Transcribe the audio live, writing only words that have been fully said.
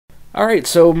Alright,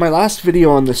 so my last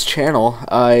video on this channel,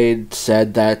 I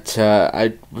said that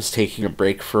I was taking a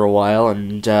break for a while,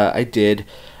 and I did.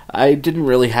 I didn't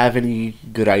really have any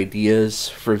good ideas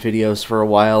for videos for a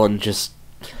while, and just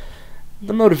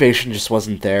the motivation just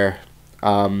wasn't there.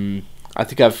 I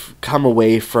think I've come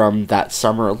away from that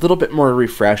summer a little bit more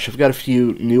refreshed. I've got a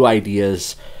few new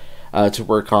ideas to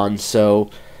work on, so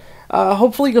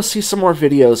hopefully you'll see some more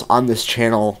videos on this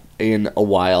channel in a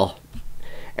while.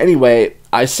 Anyway,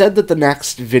 I said that the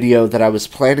next video that I was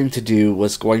planning to do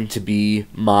was going to be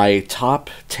my top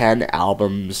 10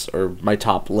 albums, or my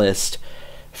top list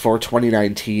for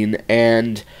 2019,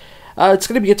 and it's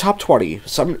going to be a top 20.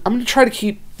 So I'm going to try to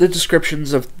keep the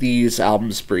descriptions of these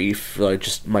albums brief,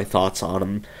 just my thoughts on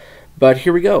them. But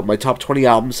here we go, my top 20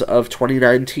 albums of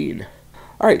 2019.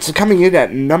 Alright, so coming in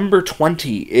at number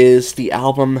 20 is the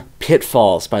album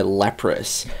Pitfalls by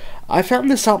Leprous. I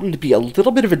found this album to be a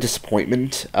little bit of a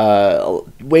disappointment.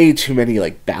 Way too many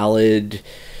ballad,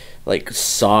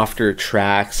 softer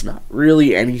tracks, not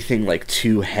really anything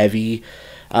too heavy.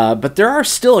 But there are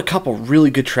still a couple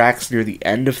really good tracks near the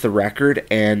end of the record,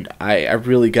 and I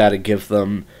really gotta give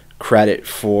them credit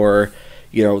for,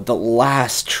 the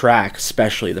last track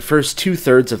especially. The first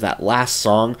 2/3 of that last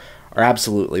song are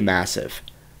absolutely massive.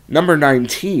 Number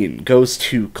 19 goes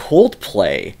to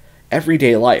Coldplay,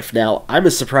 Everyday Life. Now, I'm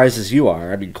as surprised as you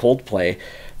are. I mean, Coldplay,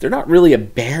 they're not really a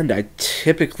band I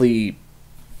typically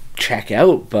check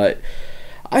out, but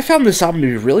I found this album to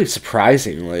be really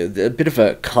surprising. A bit of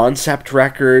a concept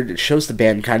record. It shows the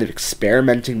band kind of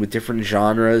experimenting with different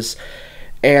genres,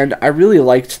 and I really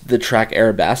liked the track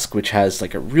Arabesque, which has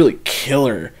a really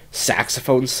killer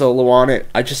saxophone solo on it.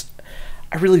 I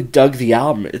really dug the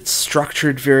album. It's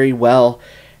structured very well.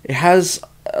 It has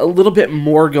a little bit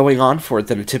more going on for it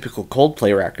than a typical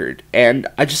Coldplay record, and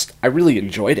I really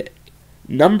enjoyed it.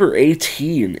 Number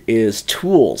 18 is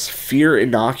Tool's Fear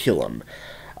Inoculum.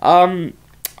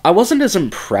 I wasn't as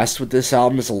impressed with this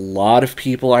album as a lot of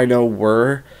people I know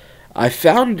were. I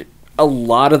found a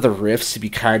lot of the riffs to be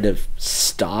kind of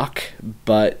stock,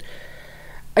 but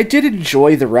I did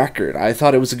enjoy the record. I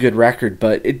thought it was a good record,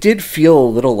 but it did feel a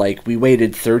little like we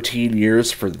waited 13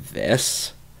 years for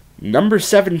this. Number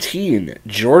 17,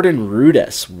 Jordan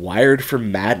Rudess, Wired for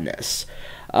Madness.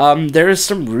 There is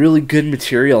some really good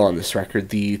material on this record.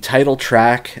 The title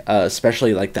track,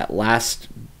 especially that last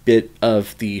bit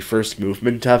of the first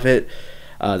movement of it,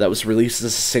 that was released as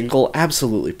a single,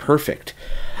 absolutely perfect.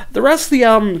 The rest of the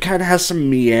album kind of has some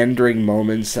meandering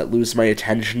moments that lose my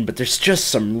attention, but there's just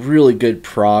some really good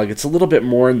prog. It's a little bit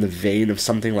more in the vein of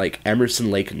something like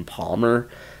Emerson, Lake and Palmer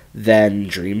than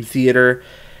Dream Theater.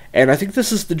 And I think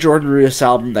this is the Jordan Rudess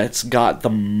album that's got the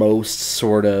most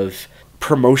sort of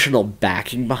promotional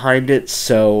backing behind it,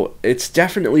 so it's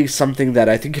definitely something that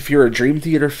I think if you're a Dream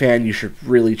Theater fan, you should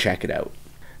really check it out.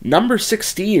 Number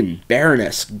 16,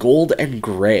 Baroness, Gold and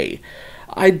Grey.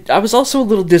 I was also a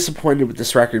little disappointed with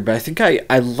this record, but I think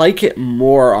I like it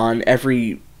more on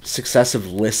every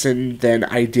successive listen than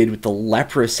I did with the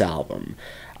Leprous album.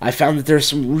 I found that there's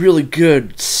some really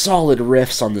good, solid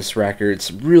riffs on this record,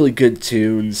 some really good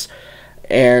tunes,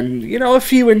 and, a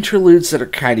few interludes that are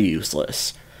kind of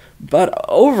useless. But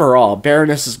overall,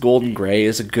 Baroness's Gold and Grey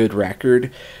is a good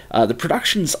record. The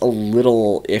production's a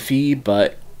little iffy,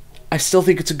 but I still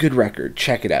think it's a good record.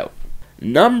 Check it out.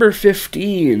 Number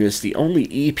 15 is the only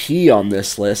EP on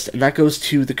this list, and that goes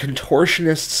to The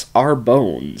Contortionists' Our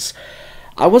Bones.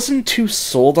 I wasn't too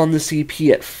sold on this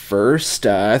EP at first.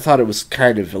 I thought it was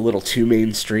kind of a little too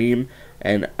mainstream,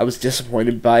 and I was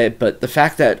disappointed by it, but the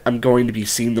fact that I'm going to be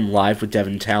seeing them live with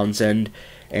Devin Townsend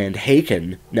and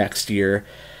Haken next year,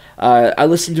 I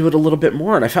listened to it a little bit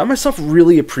more, and I found myself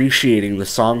really appreciating the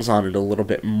songs on it a little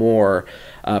bit more,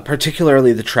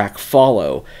 particularly the track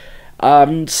Follow.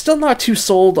 Still not too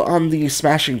sold on the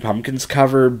Smashing Pumpkins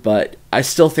cover, but I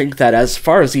still think that as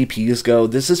far as EPs go,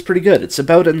 this is pretty good. It's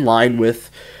about in line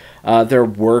with their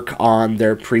work on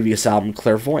their previous album,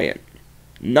 Clairvoyant.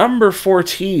 Number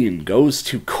 14 goes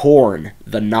to Korn,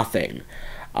 The Nothing.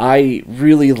 I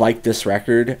really like this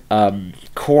record.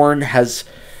 Korn has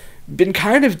been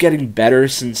kind of getting better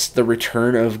since the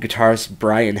return of guitarist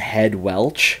Brian Head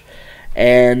Welch,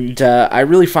 and I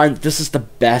really find that this is the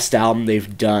best album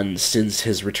they've done since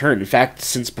his return. In fact,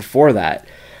 since before that.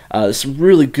 There's some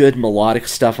really good melodic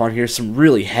stuff on here, some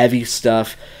really heavy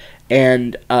stuff,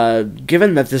 and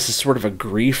given that this is sort of a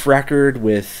grief record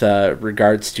with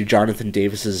regards to Jonathan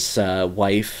Davis's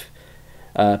wife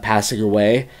passing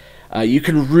away, you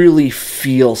can really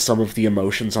feel some of the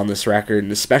emotions on this record,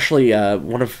 and especially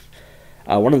one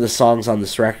of the songs on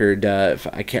this record, if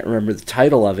I can't remember the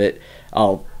title of it,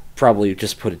 I'll probably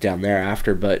just put it down there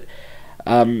after, but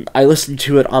I listened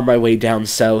to it on my way down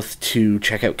south to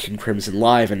check out King Crimson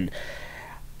live, and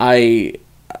I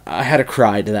had a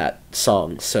cry to that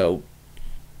song. So,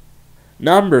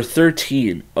 number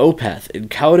 13, Opeth,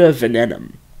 Incauda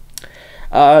Venenum.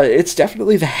 It's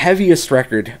definitely the heaviest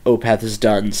record Opeth has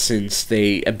done since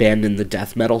they abandoned the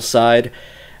death metal side.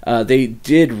 They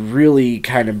did really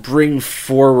kind of bring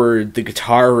forward the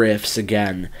guitar riffs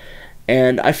again.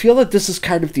 And I feel that this is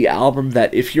kind of the album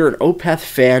that if you're an Opeth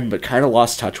fan but kind of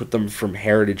lost touch with them from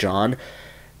Heritage on,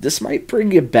 this might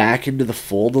bring you back into the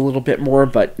fold a little bit more,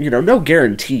 but, you know, no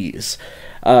guarantees.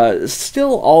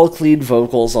 Still all clean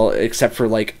vocals, except for,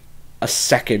 like, a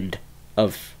second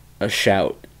of a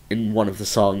shout in one of the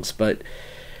songs, but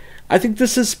I think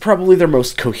this is probably their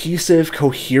most cohesive,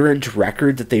 coherent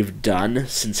record that they've done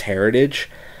since Heritage,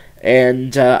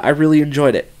 and I really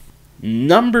enjoyed it.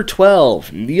 Number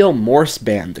 12, Neil Morse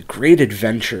Band, The Great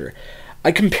Adventure.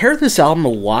 I compare this album a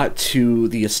lot to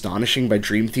The Astonishing by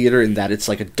Dream Theater in that it's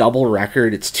like a double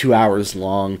record, it's 2 hours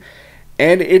long,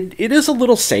 and it is a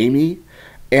little samey,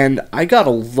 and I got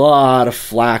a lot of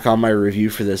flack on my review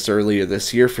for this earlier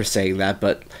this year for saying that,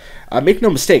 but make no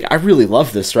mistake, I really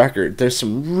love this record. There's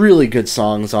some really good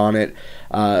songs on it.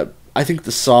 I think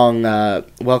the song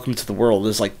Welcome to the World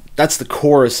is like, that's the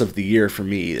chorus of the year for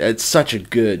me. It's such a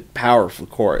good, powerful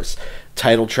chorus.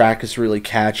 Title track is really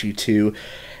catchy too.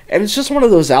 And it's just one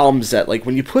of those albums that, like,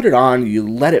 when you put it on, you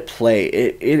let it play.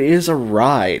 It is a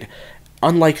ride.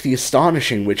 Unlike The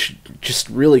Astonishing, which just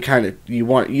really kind of,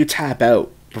 you tap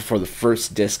out before the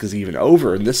first disc is even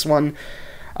over. And this one,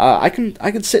 I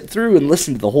can sit through and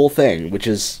listen to the whole thing, which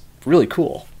is really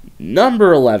cool.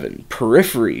 Number 11,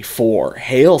 Periphery 4,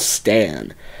 Hail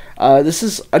Stan. This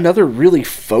is another really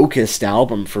focused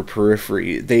album for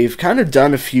Periphery. They've kind of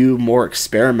done a few more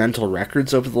experimental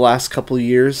records over the last couple of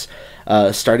years,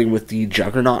 starting with the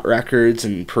Juggernaut records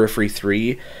and Periphery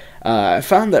 3. I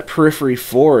found that Periphery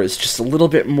 4 is just a little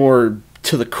bit more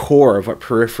to the core of what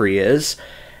Periphery is,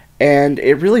 and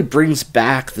it really brings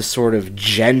back the sort of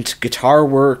djent guitar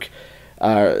work,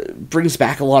 brings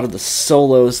back a lot of the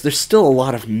solos. There's still a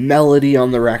lot of melody on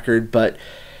the record, but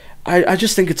I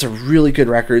just think it's a really good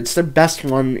record. It's their best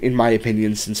one, in my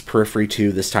opinion, since Periphery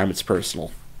 2, This Time It's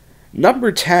Personal.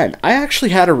 Number 10, I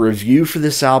actually had a review for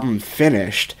this album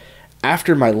finished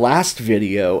after my last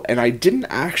video, and I didn't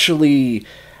actually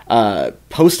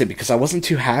post it because I wasn't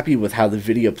too happy with how the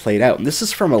video played out. And this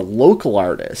is from a local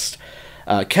artist,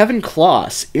 Kevin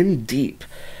Kloss, In Deep.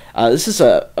 This is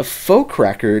a folk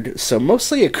record, so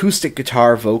mostly acoustic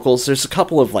guitar vocals. There's a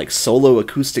couple of like solo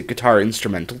acoustic guitar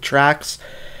instrumental tracks.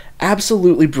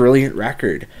 Absolutely brilliant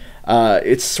record.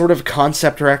 It's sort of a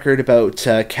concept record about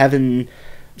Kevin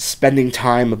spending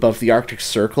time above the Arctic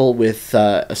Circle with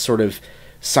a sort of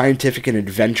scientific and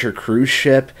adventure cruise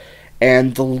ship,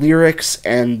 and the lyrics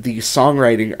and the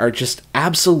songwriting are just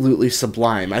absolutely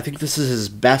sublime. I think this is his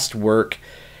best work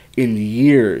in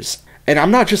years. And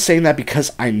I'm not just saying that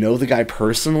because I know the guy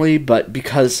personally, but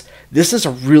because this is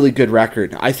a really good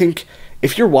record. I think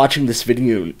if you're watching this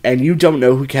video and you don't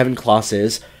know who Kevin Kloss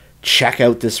is, check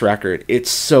out this record. It's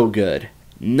so good.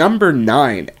 Number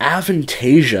 9,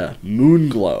 Avantasia,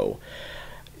 Moonglow.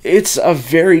 It's a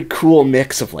very cool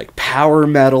mix of like power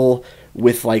metal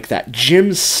with like that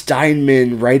Jim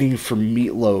Steinman writing for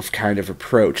Meatloaf kind of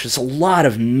approach. There's a lot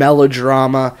of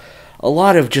melodrama, a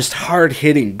lot of just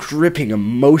hard-hitting, gripping,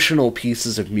 emotional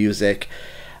pieces of music.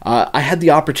 I had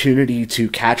the opportunity to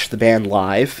catch the band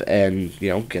live and, you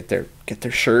know, get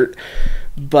their shirt.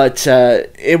 But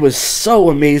it was so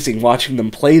amazing watching them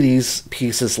play these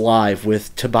pieces live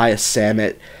with Tobias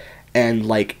Sammet and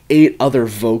like 8 other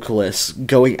vocalists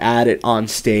going at it on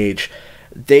stage.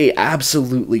 They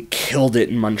absolutely killed it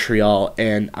in Montreal,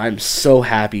 and I'm so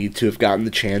happy to have gotten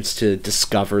the chance to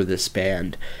discover this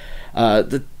band.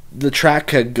 The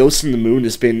track Ghost in the Moon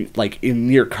has been like in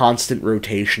near constant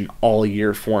rotation all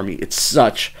year for me. It's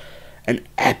such an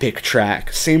epic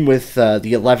track. Same with the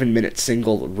 11-minute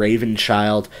single Raven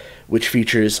Child, which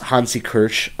features Hansi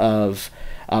Kirsch of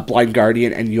Blind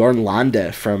Guardian and Jorn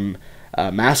Lande from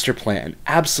Masterplan.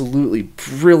 Absolutely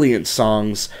brilliant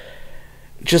songs.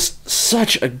 Just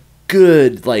such a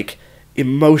good, like,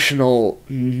 emotional,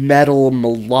 metal,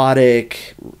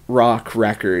 melodic rock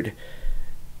record.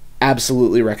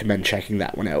 Absolutely recommend checking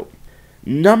that one out.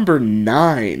 Number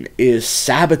 9 is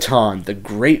Sabaton, The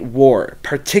Great War,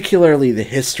 particularly the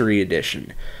History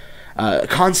Edition. A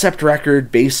concept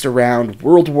record based around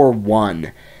World War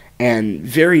I and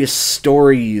various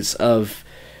stories of,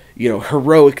 you know,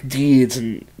 heroic deeds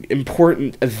and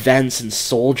important events and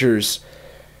soldiers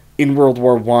in World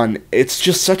War I. It's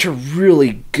just such a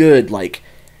really good, like,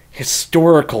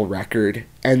 historical record,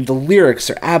 and the lyrics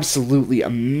are absolutely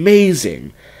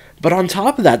amazing. But on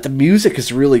top of that, the music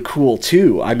is really cool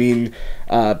too. I mean,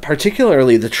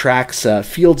 particularly the tracks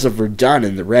Fields of Verdun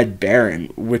and The Red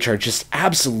Baron, which are just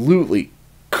absolutely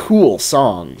cool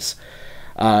songs.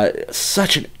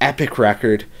 Such an epic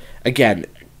record. Again,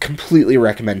 completely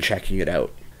recommend checking it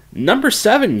out. Number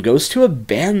 7 goes to a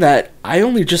band that I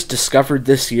only just discovered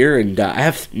this year, and I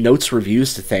have Notes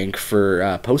Reviews to thank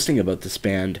for posting about this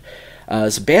band.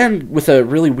 It's a band with a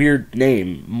really weird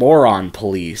name, Moron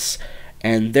Police,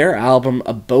 and their album,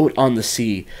 A Boat on the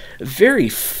Sea. Very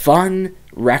fun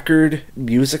record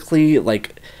musically.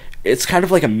 Like, it's kind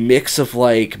of like a mix of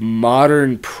like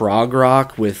modern prog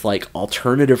rock with like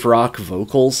alternative rock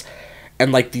vocals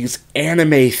and like these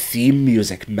anime theme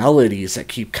music melodies that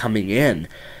keep coming in.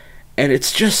 And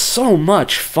it's just so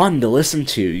much fun to listen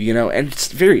to, you know, and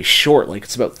it's very short, like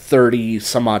it's about 30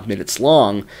 some odd minutes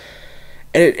long.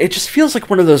 And it just feels like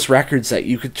one of those records that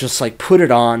you could just like put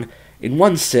it on in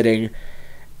one sitting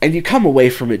and you come away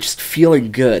from it just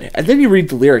feeling good. And then you read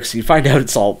the lyrics and you find out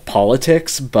it's all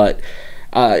politics, but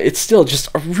it's still just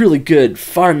a really good,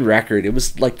 fun record. It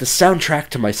was like the soundtrack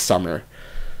to my summer.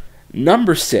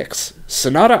 Number 6,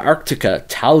 Sonata Arctica,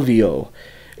 Talvio.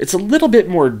 It's a little bit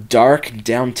more dark,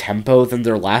 down-tempo than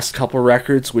their last couple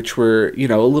records, which were, you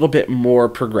know, a little bit more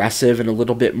progressive and a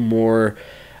little bit more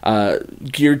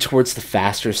geared towards the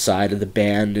faster side of the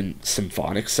band and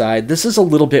symphonic side. This is a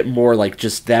little bit more like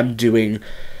just them doing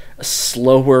a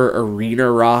slower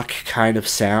arena rock kind of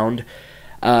sound.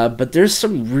 But there's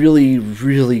some really,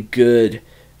 really good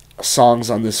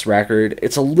songs on this record.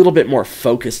 It's a little bit more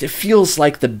focused. It feels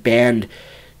like the band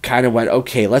kind of went,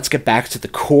 okay, let's get back to the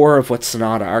core of what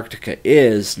Sonata Arctica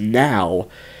is now.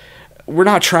 We're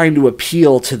not trying to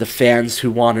appeal to the fans who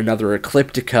want another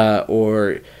Ecliptica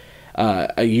or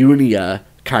a Unia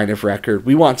kind of record.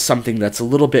 We want something that's a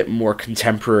little bit more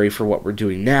contemporary for what we're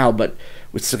doing now, but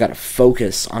we still got to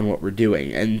focus on what we're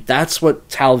doing. And that's what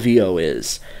Talvio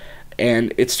is.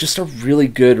 And it's just a really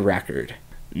good record.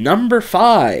 Number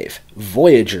 5,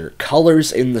 Voyager,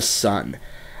 Colors in the Sun.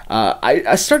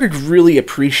 I started really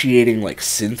appreciating like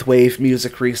synthwave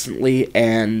music recently,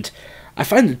 and I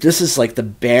find that this is like the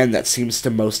band that seems to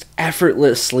most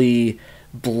effortlessly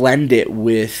blend it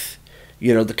with,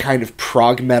 you know, the kind of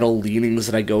prog metal leanings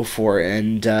that I go for.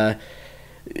 And a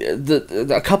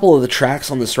couple of the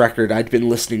tracks on this record I'd been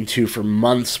listening to for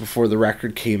months before the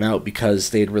record came out because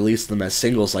they had released them as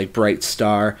singles, like Bright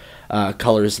Star,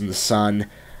 Colors in the Sun.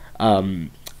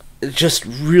 Just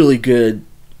really good,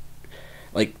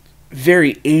 like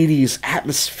very 80s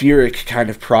atmospheric kind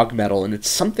of prog metal, and it's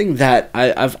something that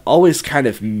I've always kind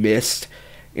of missed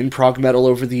in prog metal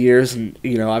over the years, and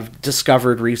you know, I've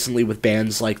discovered recently with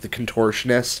bands like The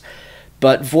Contortionists.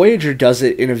 But Voyager does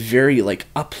it in a very like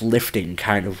uplifting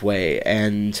kind of way,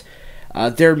 and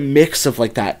their mix of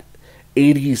like that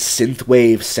 80s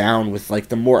synthwave sound with like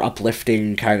the more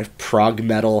uplifting kind of prog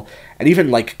metal and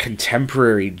even like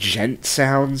contemporary gent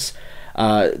sounds,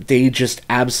 they just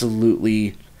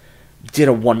absolutely did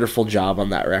a wonderful job on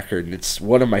that record, and it's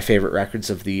one of my favorite records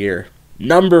of the year.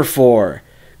 Number 4,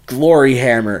 Glory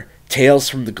Hammer, Tales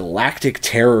from the Galactic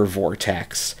Terror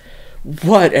Vortex.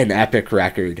 What an epic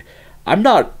record. I'm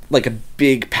not like a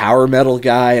big power metal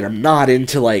guy, and I'm not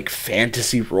into like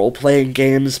fantasy role-playing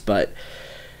games, but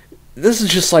this is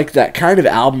just like that kind of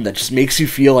album that just makes you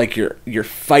feel like you're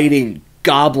fighting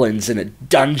goblins in a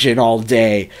dungeon all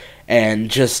day,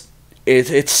 and just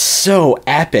it's so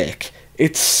epic.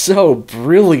 It's so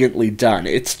brilliantly done.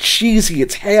 It's cheesy,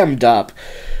 it's hammed up,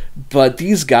 but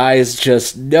these guys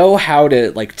just know how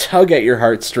to like tug at your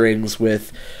heartstrings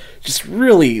with just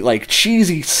really like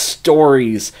cheesy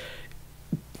stories,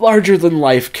 larger than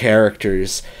life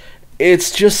characters. It's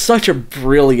just such a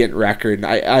brilliant record.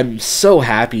 I'm so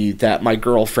happy that my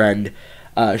girlfriend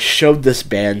showed this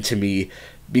band to me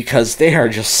because they are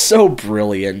just so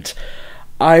brilliant.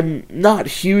 I'm not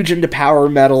huge into power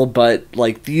metal, but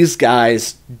like these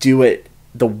guys do it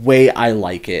the way I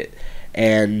like it.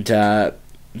 And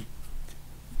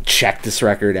check this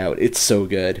record out. It's so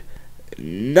good.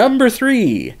 Number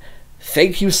 3,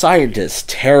 Thank You Scientist,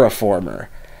 Terraformer.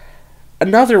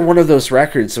 Another one of those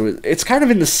records, so it's kind of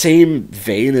in the same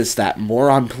vein as that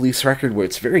Moron Police record, where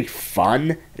it's very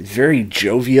fun, it's very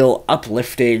jovial,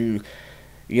 uplifting,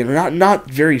 you know, not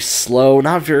very slow,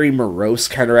 not very morose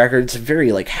kind of record. It's a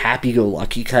very like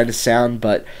happy-go-lucky kind of sound,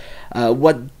 but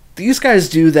what these guys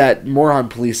do that Moron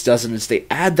Police doesn't is they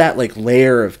add that like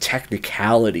layer of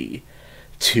technicality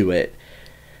to it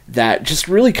that just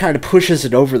really kind of pushes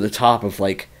it over the top of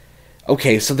like,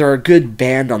 okay, so they're a good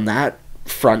band on that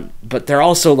front, but they're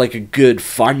also like a good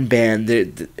fun band.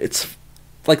 It's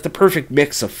like the perfect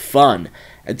mix of fun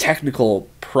and technical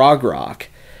prog rock.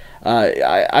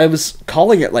 I was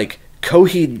calling it like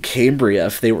Coheed and Cambria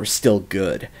if they were still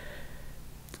good.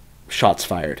 Shots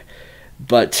fired.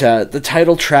 But the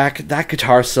title track, that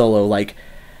guitar solo, like,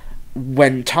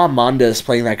 when Tom Monda is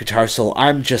playing that guitar solo,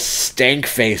 I'm just stank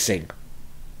facing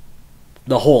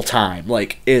the whole time.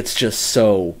 Like, it's just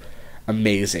so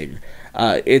amazing.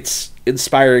 It's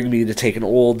inspiring me to take an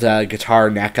old guitar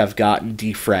neck I've got and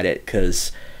defret it,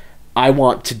 because I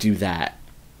want to do that.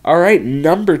 Alright,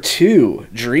 number 2,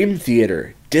 Dream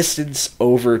Theater, Distance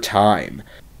Over Time.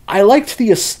 I liked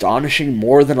The Astonishing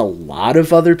more than a lot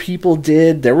of other people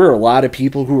did. There were a lot of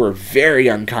people who were very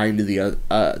unkind to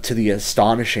the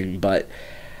Astonishing, but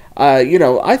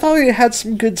I thought it had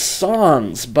some good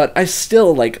songs, but I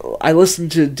still, I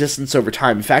listened to Distance Over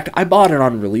Time. In fact, I bought it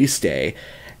on release day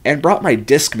and brought my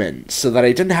Discman so that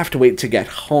I didn't have to wait to get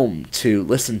home to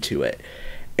listen to it.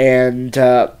 And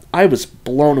I was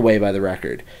blown away by the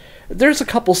record. There's a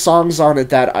couple songs on it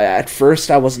that at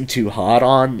first I wasn't too hot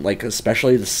on, like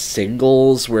especially the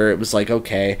singles, where it was like,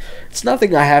 okay, it's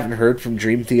nothing I haven't heard from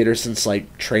Dream Theater since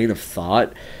like Train of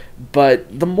Thought,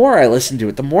 but the more I listen to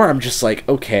it, the more I'm just like,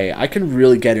 okay, I can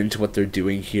really get into what they're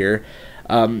doing here.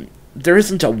 There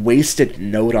isn't a wasted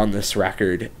note on this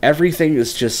record. Everything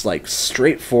is just like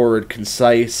straightforward,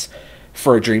 concise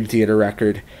for a Dream Theater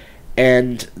record.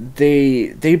 And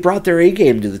they brought their A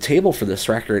game to the table for this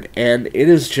record, and it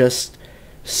is just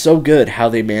so good how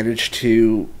they managed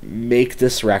to make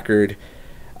this record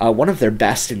one of their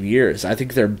best in years. I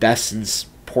think their best since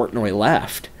Portnoy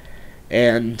left.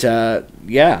 And,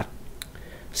 yeah,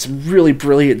 some really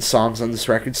brilliant songs on this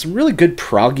record, some really good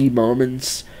proggy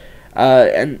moments,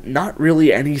 and not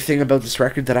really anything about this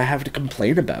record that I have to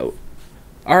complain about.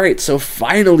 Alright, so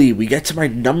finally we get to my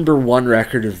number 1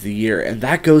 record of the year, and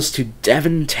that goes to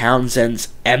Devin Townsend's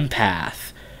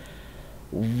Empath.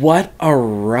 What a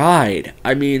ride!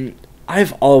 I mean,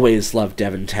 I've always loved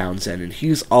Devin Townsend, and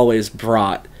he's always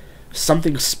brought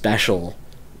something special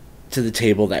to the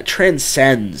table that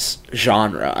transcends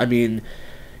genre. I mean,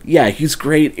 yeah, he's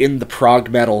great in the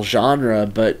prog metal genre,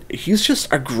 but he's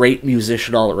just a great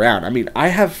musician all around. I mean, I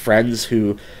have friends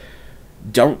who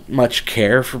don't much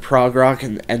care for prog rock,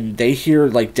 and they hear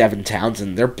like Devin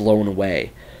Townsend, they're blown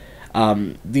away.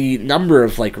 The number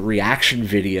of like reaction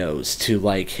videos to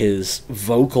like his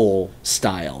vocal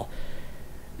style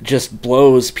just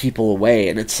blows people away,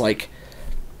 and it's like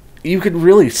you can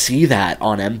really see that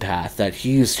on Empath, that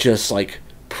he's just like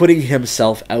putting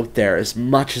himself out there as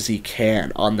much as he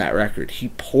can on that record. He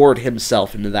poured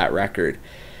himself into that record,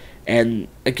 and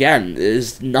again,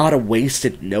 there's not a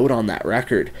wasted note on that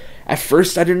record. At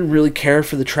first, I didn't really care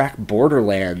for the track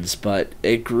Borderlands, but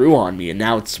it grew on me, and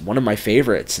now it's one of my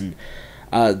favorites. And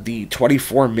the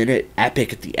 24-minute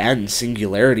epic at the end,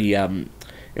 Singularity,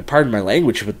 pardon my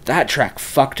language, but that track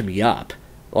fucked me up.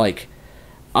 Like,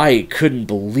 I couldn't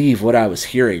believe what I was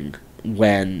hearing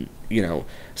when,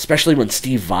 especially when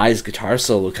Steve Vai's guitar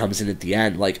solo comes in at the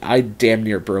end. Like, I damn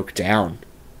near broke down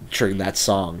during that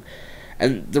song.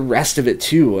 And the rest of it,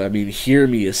 too. I mean, Hear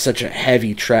Me is such a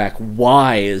heavy track.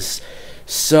 Why is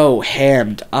so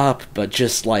hammed up, but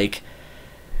just, like,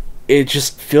 it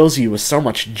just fills you with so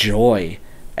much joy.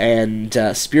 And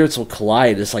Spirits Will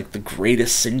Collide is, like, the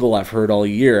greatest single I've heard all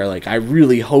year. Like, I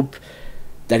really hope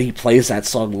that he plays that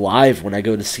song live when I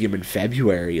go to see him in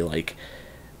February. Like,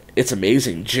 it's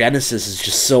amazing. Genesis is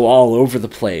just so all over the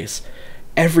place.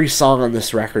 Every song on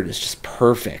this record is just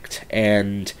perfect.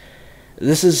 And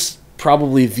this is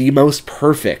probably the most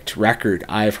perfect record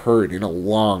I've heard in a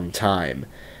long time.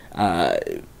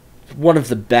 One of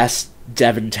the best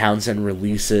Devin Townsend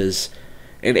releases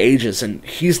in ages, and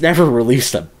he's never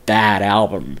released a bad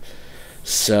album,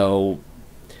 so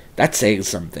that's saying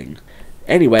something.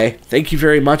 Anyway, thank you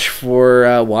very much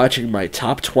for watching my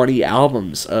top 20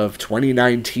 albums of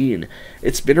 2019.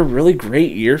 It's been a really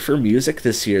great year for music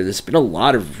this year. There's been a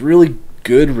lot of really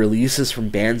good releases from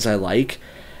bands I like.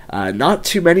 Not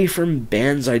too many from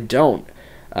bands I don't.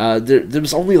 There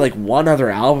was only like one other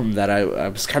album that I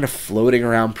was kind of floating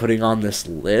around putting on this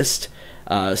list.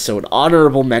 So an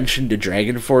honorable mention to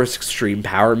Dragon Force Extreme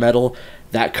Power Metal.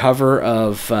 That cover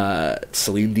of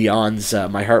Celine Dion's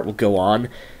My Heart Will Go On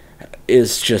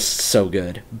is just so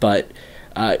good. But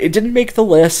it didn't make the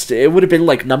list. It would have been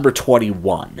like number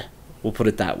 21. We'll put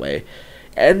it that way.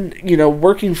 And,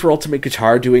 working for Ultimate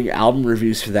Guitar, doing album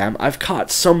reviews for them, I've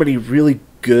caught so many really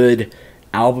good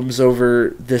albums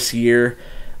over this year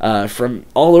from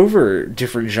all over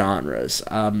different genres,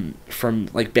 from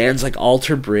like bands like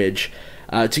Alter Bridge,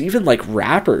 to even like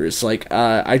rappers. Like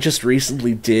I just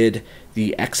recently did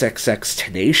the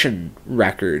XXXTentacion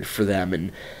record for them,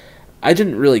 and I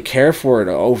didn't really care for it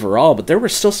overall, but there were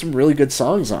still some really good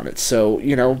songs on it. So,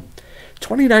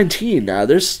 2019,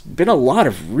 there's been a lot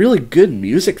of really good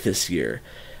music this year.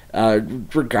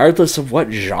 Regardless of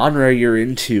what genre you're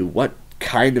into, what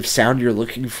kind of sound you're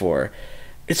looking for,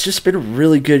 it's just been a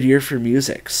really good year for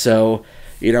music. So,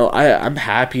 I'm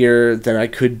happier than I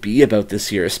could be about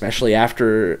this year, especially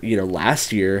after,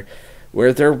 last year,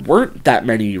 where there weren't that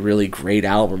many really great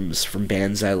albums from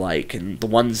bands I like, and the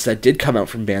ones that did come out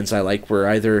from bands I like were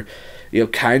either,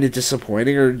 kind of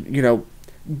disappointing or,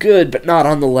 good, but not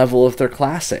on the level of their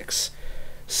classics.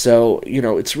 So,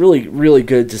 it's really, really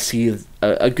good to see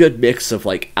a good mix of,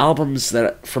 like, albums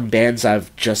that from bands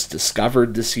I've just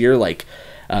discovered this year, like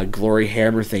Glory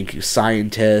Hammer, Thank You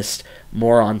Scientist,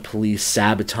 More on Police,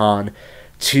 Sabaton,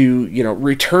 to,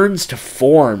 returns to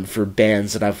form for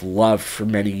bands that I've loved for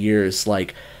many years,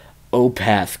 like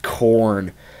Opeth,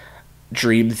 Korn,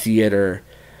 Dream Theater.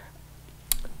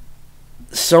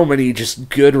 So many just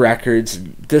good records.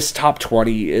 This top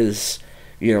 20 is,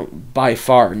 by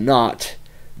far not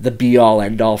the be-all,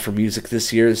 end-all for music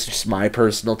this year. It's just my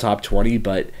personal top 20,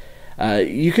 but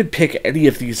you could pick any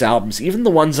of these albums, even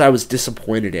the ones I was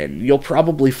disappointed in. You'll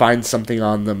probably find something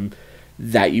on them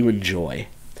that you enjoy.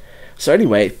 So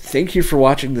anyway, thank you for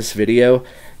watching this video,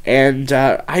 and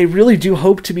I really do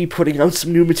hope to be putting out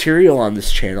some new material on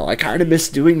this channel. I kind of miss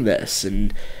doing this,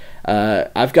 and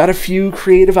I've got a few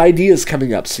creative ideas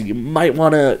coming up, so you might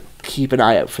want to keep an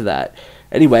eye out for that.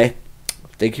 Anyway,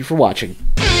 thank you for watching.